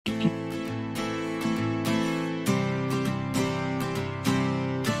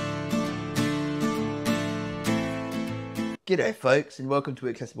G'day folks and welcome to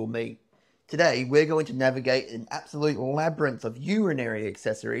Accessible Me. Today we're going to navigate an absolute labyrinth of urinary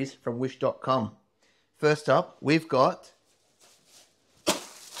accessories from wish.com. First up, we've got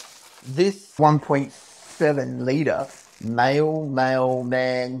this 1.7 litre male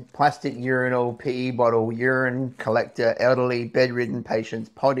man plastic urinal PE bottle urine collector elderly bedridden patients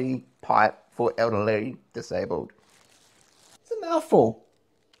potty pipe for elderly disabled. It's a mouthful.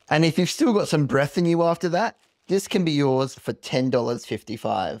 And if you've still got some breath in you after that, this can be yours for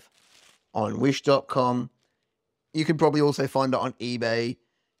 $10.55 on wish.com. You could probably also find it on eBay.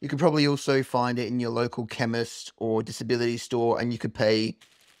 You could probably also find it in your local chemist or disability store, and you could pay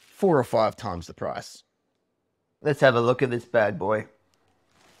 4 or 5 times the price. Let's have a look at this bad boy.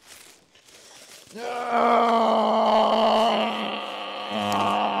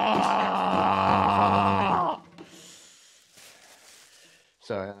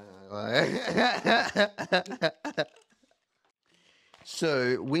 Sorry.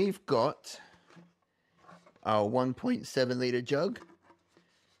 So we've got our 1.7 litre jug.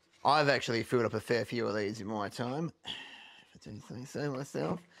 I've actually filled up a fair few of these in my time, if I do say so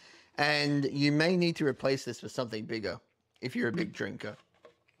myself. And you may need to replace this with something bigger if you're a big drinker.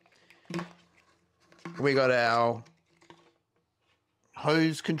 We got our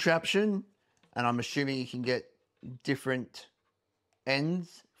hose contraption, and I'm assuming you can get different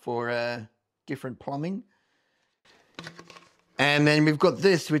ends for different plumbing. And then we've got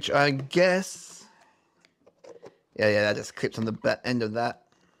this, which I guess, yeah, that just clips on the back end of that.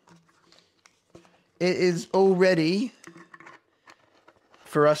 It is all ready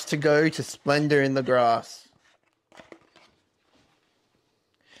for us to go to splendor in the grass.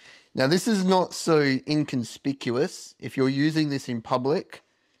 Now, this is not so inconspicuous. If you're using this in public,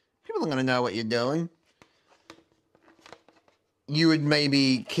 people are going to know what you're doing. You would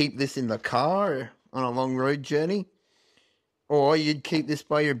maybe keep this in the car on a long road journey, or you'd keep this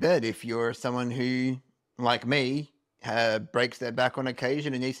by your bed if you're someone who, like me, breaks their back on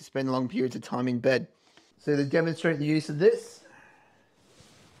occasion and needs to spend long periods of time in bed. So to demonstrate the use of this,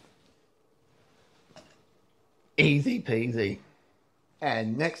 easy peasy.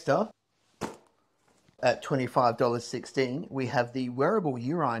 And next up, at $25.16, we have the Wearable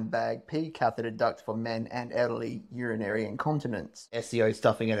Urine Bag Pee Catheter Duct for men and elderly urinary incontinence. SEO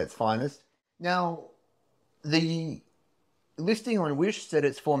stuffing at its finest. Now, the listing on Wish said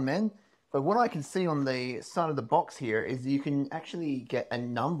it's for men, but what I can see on the side of the box here is you can actually get a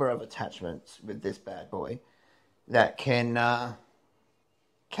number of attachments with this bad boy that can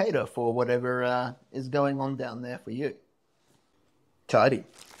cater for whatever is going on down there for you. Tidy.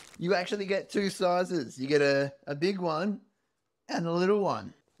 You actually get 2 sizes. You get a big one and a little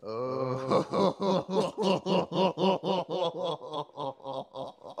one. Oh.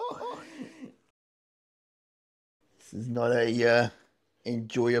 This is not a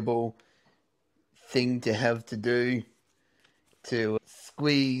enjoyable thing to have to do, to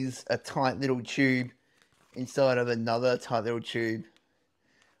squeeze a tight little tube inside of another tight little tube.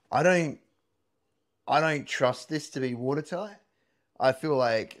 I don't trust this to be watertight. I feel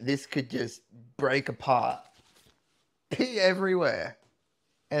like this could just break apart, pee everywhere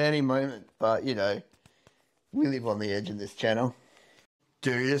at any moment. But, you know, we live on the edge of this channel.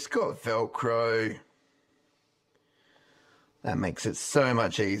 Dude, it's got Velcro. That makes it so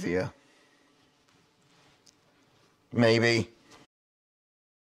much easier. Maybe.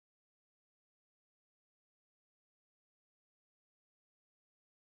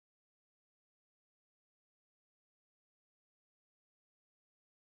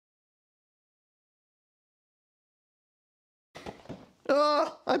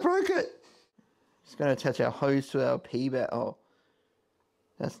 Oh, I broke it. Just going to attach our hose to our pee bag. Oh,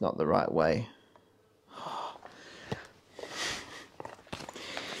 that's not the right way.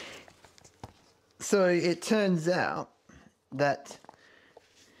 So it turns out that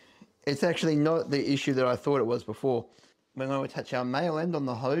it's actually not the issue that I thought it was before. We're going to attach our male end on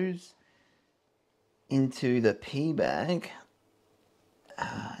the hose into the pee bag.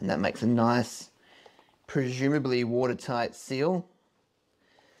 And that makes a nice, presumably watertight seal.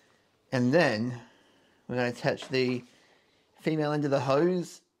 And then we're going to attach the female end of the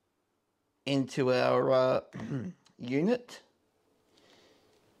hose into our unit.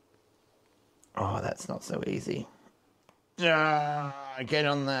 Oh, that's not so easy. Get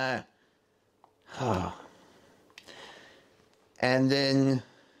on there. And then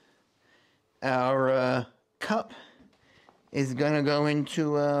our cup is going to go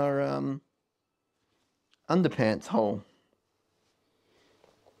into our underpants hole.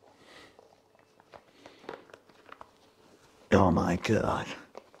 Oh my God.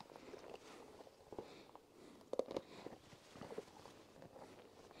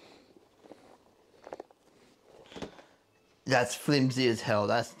 That's flimsy as hell.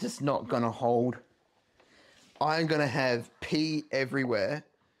 That's just not gonna hold. I'm gonna have pee everywhere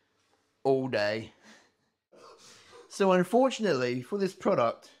all day. So unfortunately for this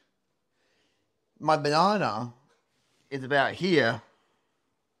product, my banana is about here,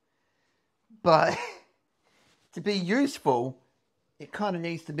 but to be useful, it kind of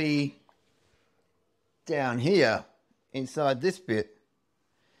needs to be down here inside this bit.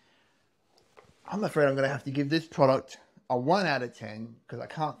 I'm afraid I'm going to have to give this product a 1 out of 10 because I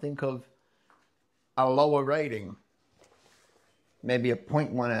can't think of a lower rating. Maybe a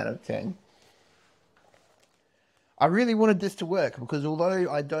 0.1 out of 10. I really wanted this to work because although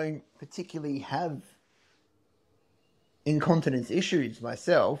I don't particularly have incontinence issues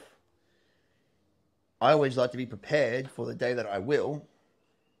myself, I always like to be prepared for the day that I will.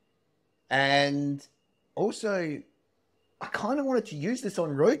 And also, I kind of wanted to use this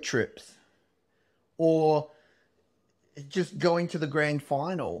on road trips or just going to the grand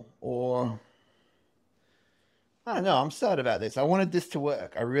final, or I don't know, I'm sad about this. I wanted this to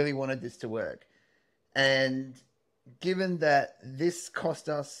work. I really wanted this to work. And given that this cost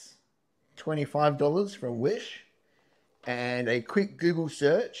us $25 from Wish, and a quick Google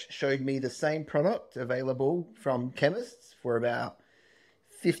search showed me the same product available from chemists for about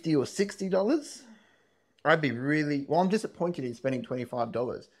 $50 or $60, I'd be really, well, I'm disappointed in spending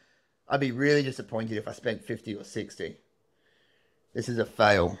 $25. I'd be really disappointed if I spent $50 or $60. This is a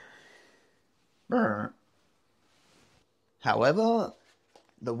fail. However,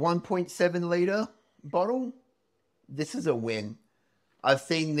 the 1.7 litre bottle, this is a win. I've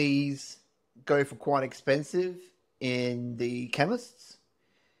seen these go for quite expensive in the chemists.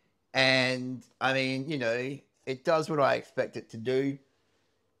 And, I mean, you know, it does what I expect it to do.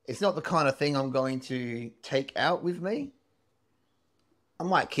 It's not the kind of thing I'm going to take out with me. I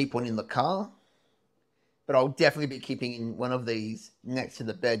might keep one in the car, but I'll definitely be keeping one of these next to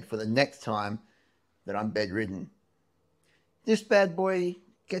the bed for the next time that I'm bedridden. This bad boy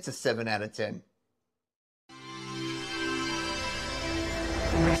gets a 7 out of 10.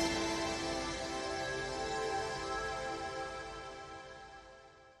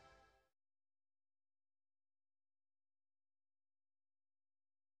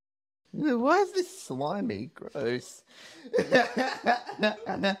 Why is this slimy? Gross.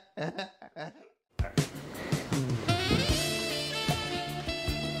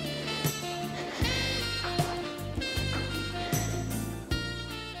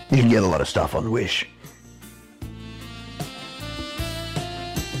 You can get a lot of stuff on Wish.